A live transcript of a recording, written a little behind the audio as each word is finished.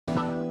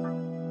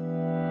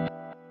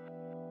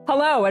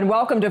Hello and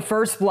welcome to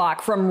First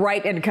Block from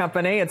Wright &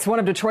 Company. It's one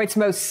of Detroit's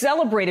most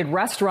celebrated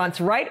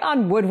restaurants right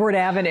on Woodward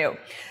Avenue.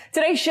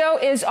 Today's show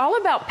is all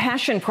about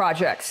passion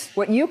projects,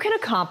 what you can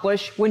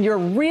accomplish when you're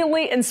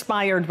really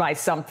inspired by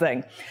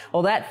something.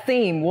 Well, that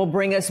theme will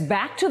bring us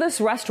back to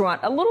this restaurant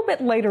a little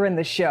bit later in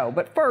the show.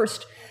 But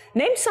first,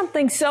 name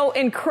something so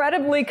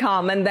incredibly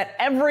common that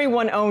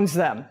everyone owns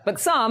them, but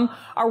some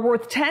are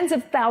worth tens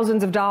of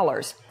thousands of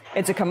dollars.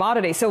 It's a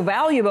commodity so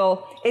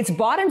valuable, it's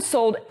bought and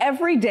sold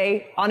every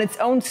day on its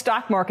own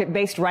stock market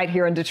based right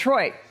here in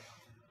Detroit.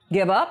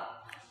 Give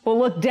up? Well,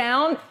 look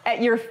down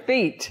at your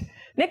feet.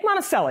 Nick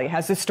Monticelli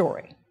has the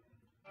story.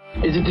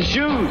 Is it the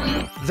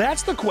shoes?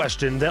 That's the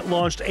question that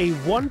launched a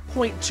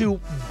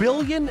 $1.2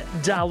 billion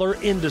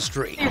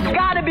industry. It's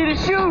gotta be the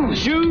shoes.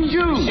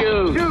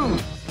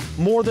 Shoes.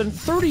 More than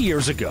 30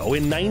 years ago,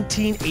 in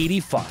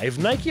 1985,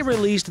 Nike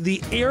released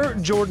the Air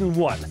Jordan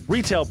 1,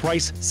 retail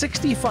price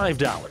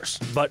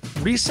 $65. But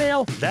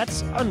resale,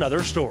 that's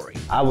another story.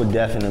 I would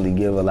definitely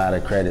give a lot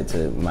of credit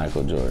to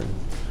Michael Jordan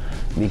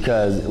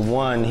because,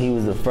 one, he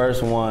was the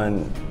first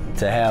one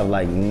to have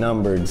like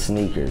numbered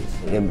sneakers.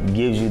 It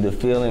gives you the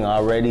feeling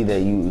already that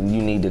you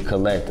need to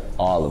collect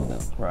all of them.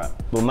 Right.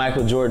 But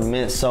Michael Jordan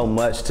meant so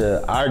much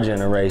to our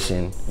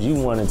generation. You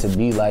wanted to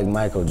be like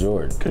Michael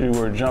Jordan. Because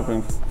you were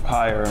jumping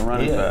higher and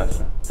running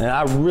faster. And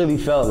I really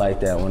felt like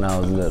that when I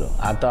was little.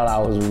 I thought I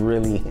was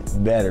really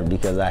better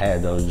because I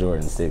had those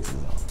Jordan 6s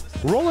on.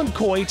 Roland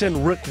Coit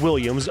and Rick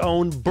Williams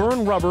own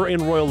Burn Rubber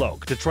in Royal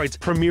Oak, Detroit's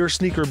premier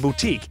sneaker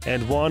boutique,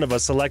 and one of a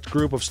select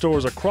group of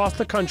stores across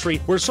the country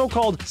where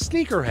so-called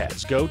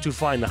sneakerheads go to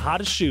find the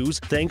hottest shoes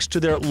thanks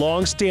to their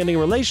long-standing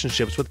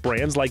relationships with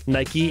brands like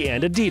Nike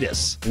and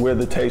Adidas. We're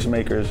the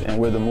tastemakers and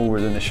we're the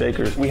movers and the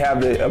shakers. We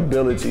have the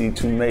ability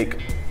to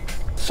make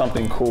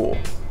something cool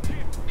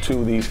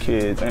to these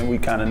kids, and we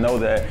kind of know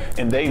that,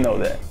 and they know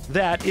that.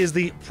 That is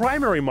the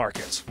primary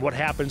market. What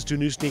happens to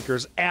new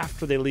sneakers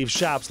after they leave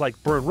shops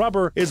like Burn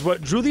Rubber is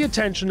what drew the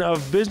attention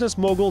of business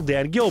mogul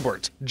Dan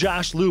Gilbert.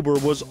 Josh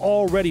Luber was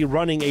already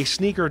running a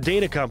sneaker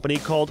data company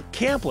called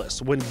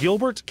Campless when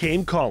Gilbert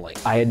came calling.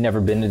 I had never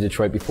been to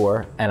Detroit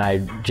before, and I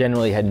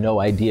generally had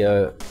no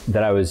idea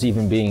that I was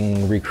even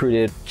being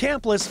recruited.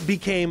 Campless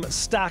became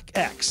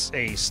StockX,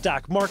 a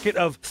stock market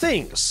of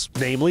things,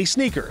 namely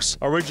sneakers.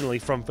 Originally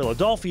from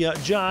Philadelphia,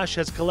 Josh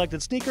has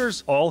collected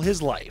sneakers all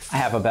his life. I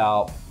have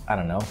about, I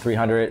don't know,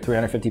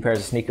 350 pairs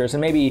of sneakers, and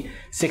maybe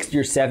 60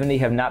 or 70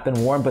 have not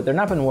been worn, but they're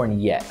not been worn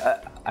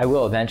yet. I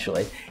will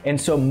eventually. And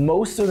so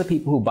most of the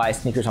people who buy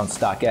sneakers on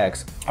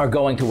StockX are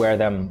going to wear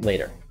them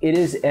later. It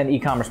is an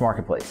e-commerce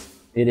marketplace.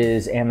 It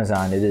is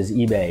Amazon, it is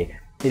eBay.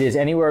 It is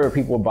anywhere where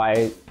people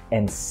buy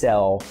and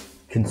sell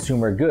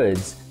consumer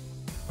goods,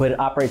 but it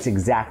operates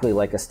exactly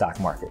like a stock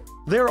market.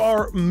 There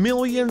are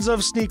millions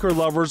of sneaker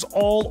lovers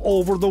all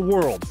over the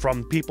world,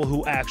 from people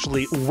who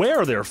actually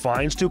wear their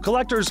finds to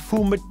collectors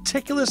who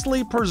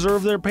meticulously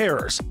preserve their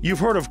pairs. You've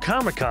heard of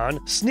Comic-Con.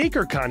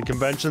 SneakerCon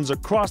conventions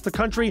across the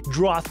country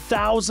draw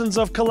thousands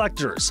of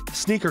collectors.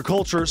 Sneaker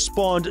culture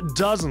spawned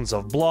dozens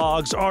of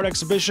blogs, art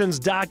exhibitions,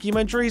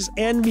 documentaries,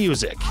 and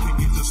music.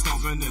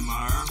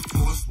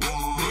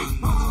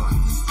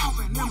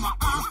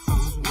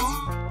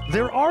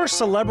 There are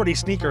celebrity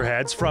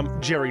sneakerheads from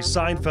Jerry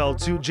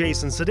Seinfeld to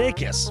Jason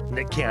Sudeikis,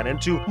 Nick Cannon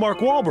to Mark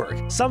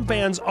Wahlberg. Some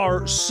fans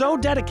are so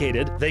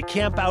dedicated they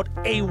camp out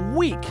a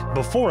week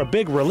before a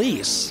big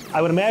release.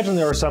 I would imagine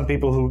there are some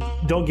people who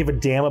don't give a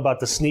damn about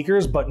the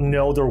sneakers but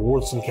know they're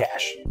worth some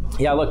cash.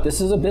 Yeah, look,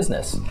 this is a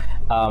business.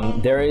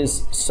 There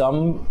is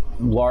some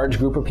large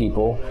group of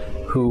people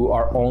who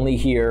are only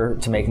here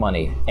to make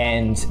money.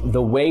 And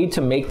the way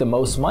to make the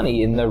most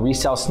money in the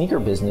resale sneaker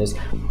business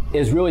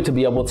is really to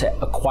be able to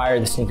acquire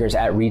the sneakers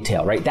at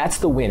retail, right? That's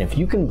the win. If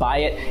you can buy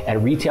it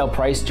at retail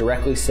price,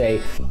 directly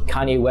say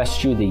Kanye West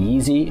shoe, the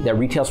Yeezy, that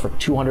retails for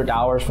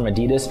 $200 from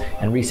Adidas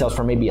and resales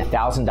for maybe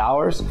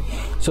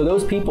 $1,000. So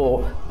those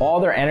people,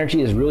 all their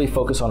energy is really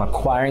focused on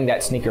acquiring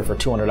that sneaker for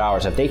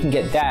 $200. If they can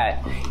get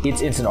that,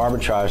 it's instant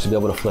arbitrage to be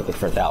able to flip it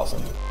for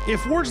 $1,000.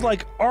 If words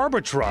like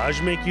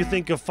arbitrage make you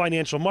think of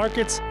financial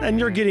markets, then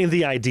you're getting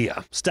the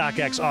idea.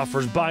 StockX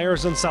offers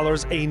buyers and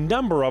sellers a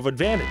number of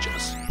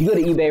advantages. You go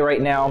to eBay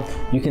right now,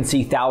 you can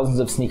see thousands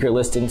of sneaker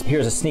listings.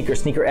 Here's a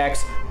sneaker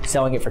X,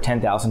 selling it for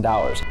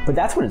 $10,000. But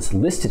that's what it's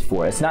listed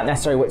for. It's not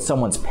necessarily what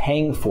someone's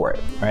paying for it,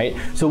 right?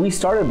 So we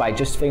started by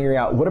just figuring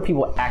out what are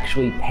people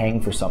actually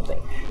paying for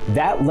something.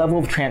 That level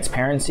of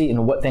transparency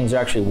and what things are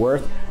actually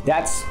worth,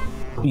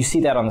 you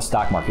see that on the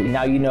stock market.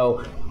 Now you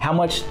know how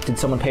much did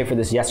someone pay for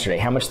this yesterday?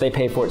 How much did they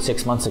pay for it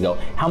 6 months ago?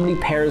 How many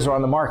pairs are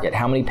on the market?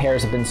 How many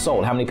pairs have been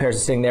sold? How many pairs are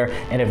sitting there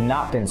and have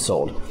not been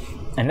sold?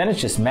 And then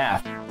it's just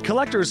math.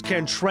 Collectors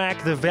can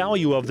track the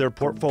value of their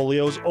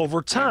portfolios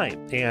over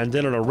time, and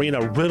in an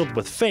arena riddled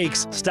with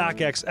fakes,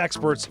 StockX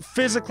experts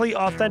physically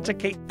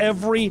authenticate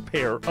every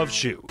pair of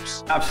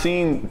shoes. I've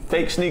seen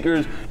fake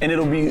sneakers and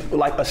it'll be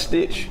like a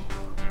stitch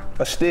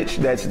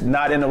that's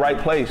not in the right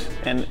place.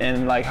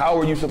 And like, how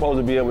are you supposed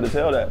to be able to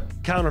tell that?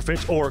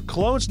 Counterfeit or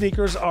clone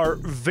sneakers are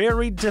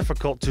very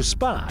difficult to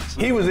spot.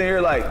 He was in here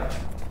like,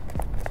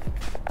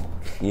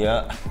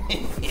 Yeah.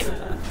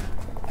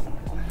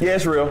 Yeah,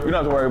 it's real. You don't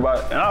have to worry about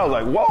it. And I was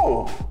like,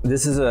 whoa.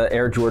 This is a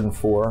Air Jordan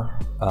 4.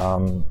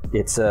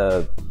 It's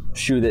a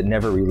shoe that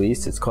never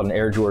released. It's called an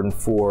Air Jordan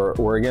 4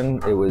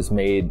 Oregon. It was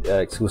made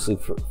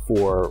exclusively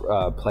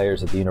for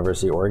players at the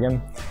University of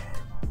Oregon.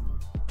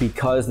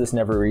 Because this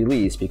never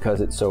released, because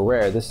it's so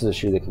rare, this is a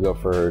shoe that could go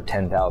for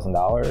 $10,000,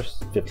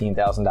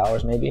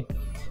 $15,000 maybe.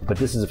 But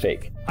this is a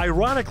fake.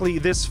 Ironically,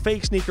 this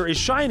fake sneaker is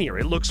shinier.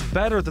 It looks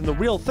better than the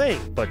real thing,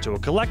 but to a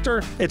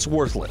collector, it's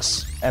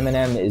worthless.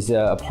 M&M is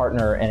a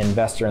partner and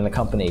investor in the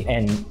company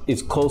and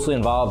is closely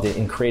involved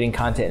in creating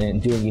content and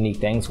doing unique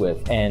things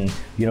with. And,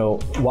 you know,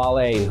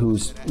 Wale,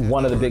 who's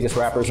one of the biggest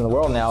rappers in the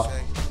world now,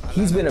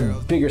 he's been a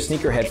bigger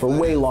sneakerhead for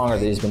way longer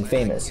than he's been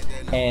famous,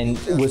 and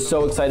was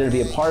so excited to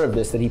be a part of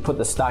this that he put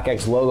the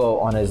StockX logo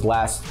on his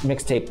last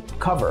mixtape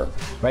cover,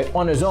 right,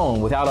 on his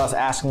own, without us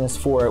asking us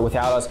for it,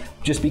 without us,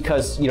 just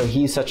because, you know,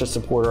 he's such a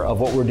supporter of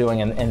what we're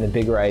doing and the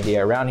bigger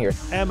idea around here.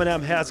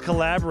 M&M has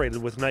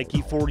collaborated with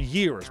Nike for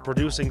years,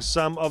 producing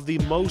some of the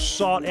most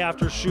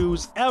sought-after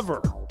shoes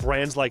ever.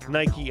 Brands like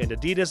Nike and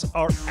Adidas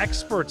are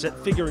experts at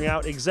figuring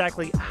out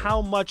exactly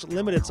how much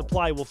limited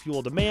supply will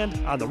fuel demand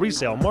on the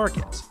resale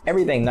market.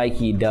 Everything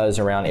Nike does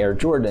around Air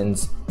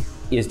Jordans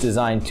is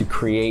designed to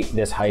create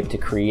this hype, to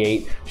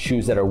create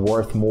shoes that are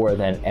worth more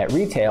than at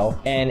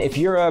retail. And if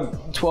you're a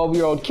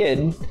 12-year-old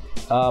kid,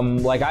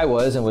 like I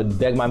was, and would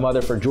beg my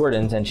mother for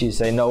Jordans, and she'd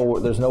say, no,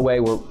 there's no way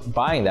we're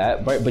buying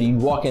that, right? But you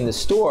walk in the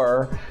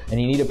store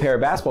and you need a pair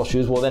of basketball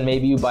shoes, well then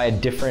maybe you buy a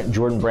different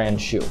Jordan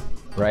brand shoe,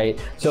 right?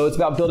 So it's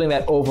about building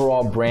that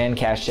overall brand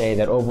cachet,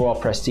 that overall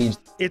prestige.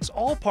 It's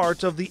all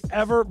part of the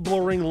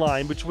ever-blurring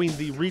line between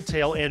the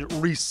retail and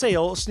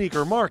resale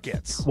sneaker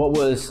markets. What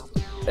was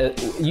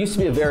used to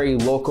be a very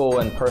local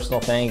and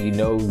personal thing, you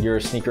know your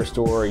sneaker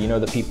store, you know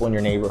the people in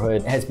your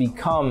neighborhood, has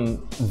become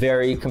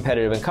very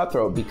competitive and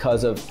cutthroat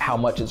because of how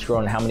much it's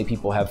grown and how many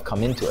people have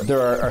come into it. There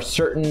are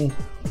certain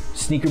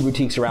sneaker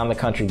boutiques around the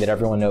country that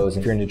everyone knows.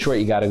 If you're in Detroit,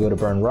 you got to go to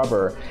Burn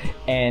Rubber,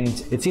 and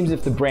it seems as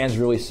if the brands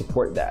really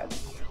support that.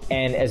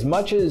 And as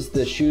much as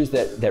the shoes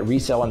that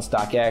resell on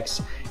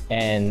StockX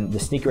and the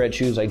sneakerhead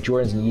shoes like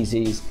Jordans and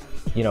Yeezys,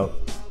 you know,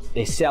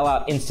 they sell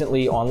out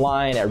instantly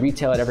online, at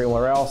retail, at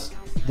everywhere else,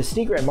 the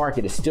sneakerhead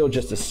market is still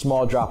just a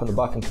small drop in the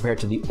bucket compared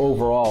to the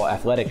overall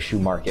athletic shoe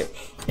market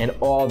and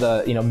all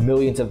the, you know,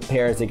 millions of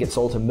pairs that get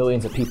sold to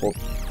millions of people.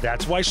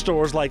 That's why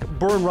stores like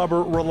Burn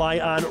Rubber rely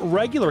on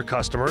regular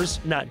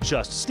customers, not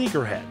just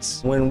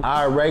sneakerheads. When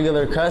our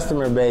regular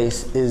customer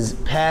base is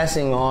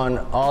passing on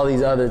all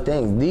these other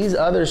things, these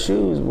other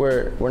shoes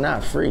were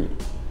not free.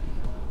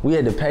 We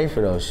had to pay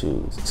for those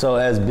shoes. So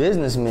as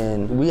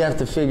businessmen, we have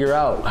to figure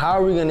out, how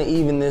are we gonna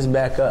even this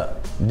back up?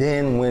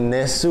 Then when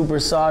this super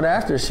sought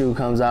after shoe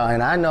comes out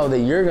and I know that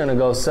you're gonna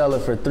go sell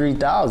it for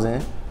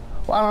 $3,000,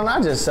 why don't I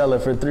just sell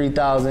it for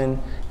 $3,000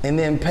 and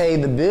then pay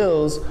the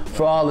bills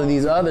for all of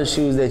these other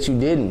shoes that you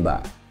didn't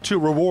buy? To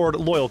reward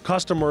loyal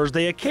customers,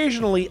 they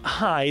occasionally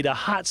hide a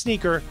hot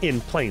sneaker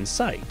in plain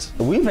sight.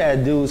 We've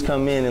had dudes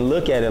come in and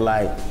look at it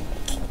like,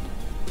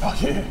 Oh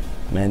yeah.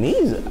 man,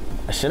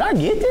 should I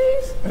get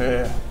these?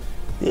 Yeah.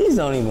 These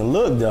don't even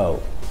look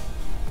dope.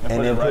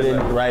 And then put it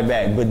back. right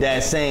back. But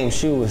that same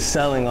shoe was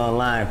selling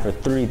online for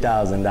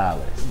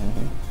 $3,000.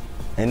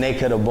 And they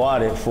could have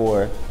bought it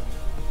for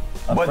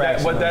But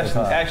that's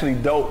actually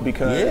dope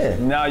because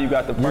now you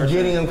got the person. You're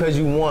getting them because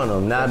you want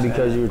them, not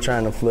because you were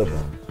trying to flip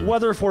them.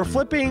 Whether for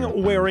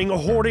flipping, wearing,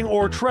 hoarding,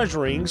 or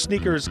treasuring,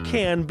 sneakers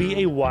can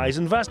be a wise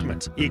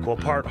investment. Equal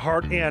part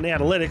heart and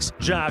analytics,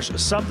 Josh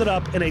summed it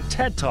up in a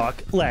TED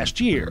Talk last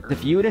year.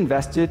 If you had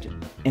invested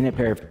in a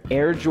pair of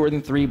Air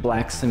Jordan 3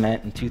 Black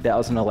Cement in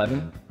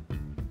 2011,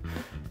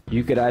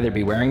 you could either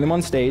be wearing them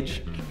on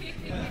stage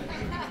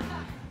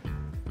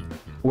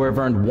or have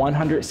earned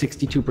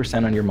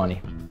 162% on your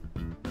money.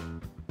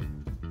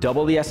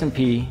 Double the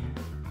S&P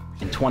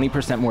and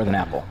 20% more than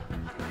Apple.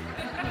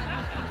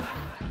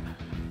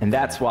 And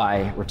that's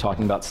why we're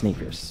talking about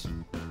sneakers.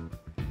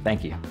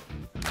 Thank you.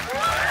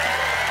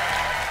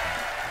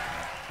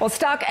 Well,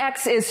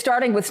 StockX is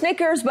starting with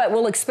sneakers, but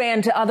will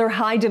expand to other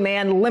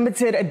high-demand,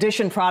 limited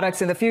edition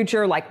products in the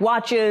future, like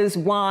watches,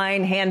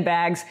 wine,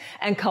 handbags,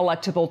 and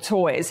collectible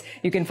toys.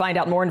 You can find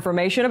out more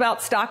information about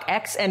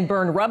StockX and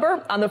Burn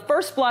Rubber on the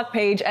first block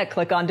page at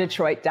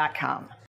clickondetroit.com.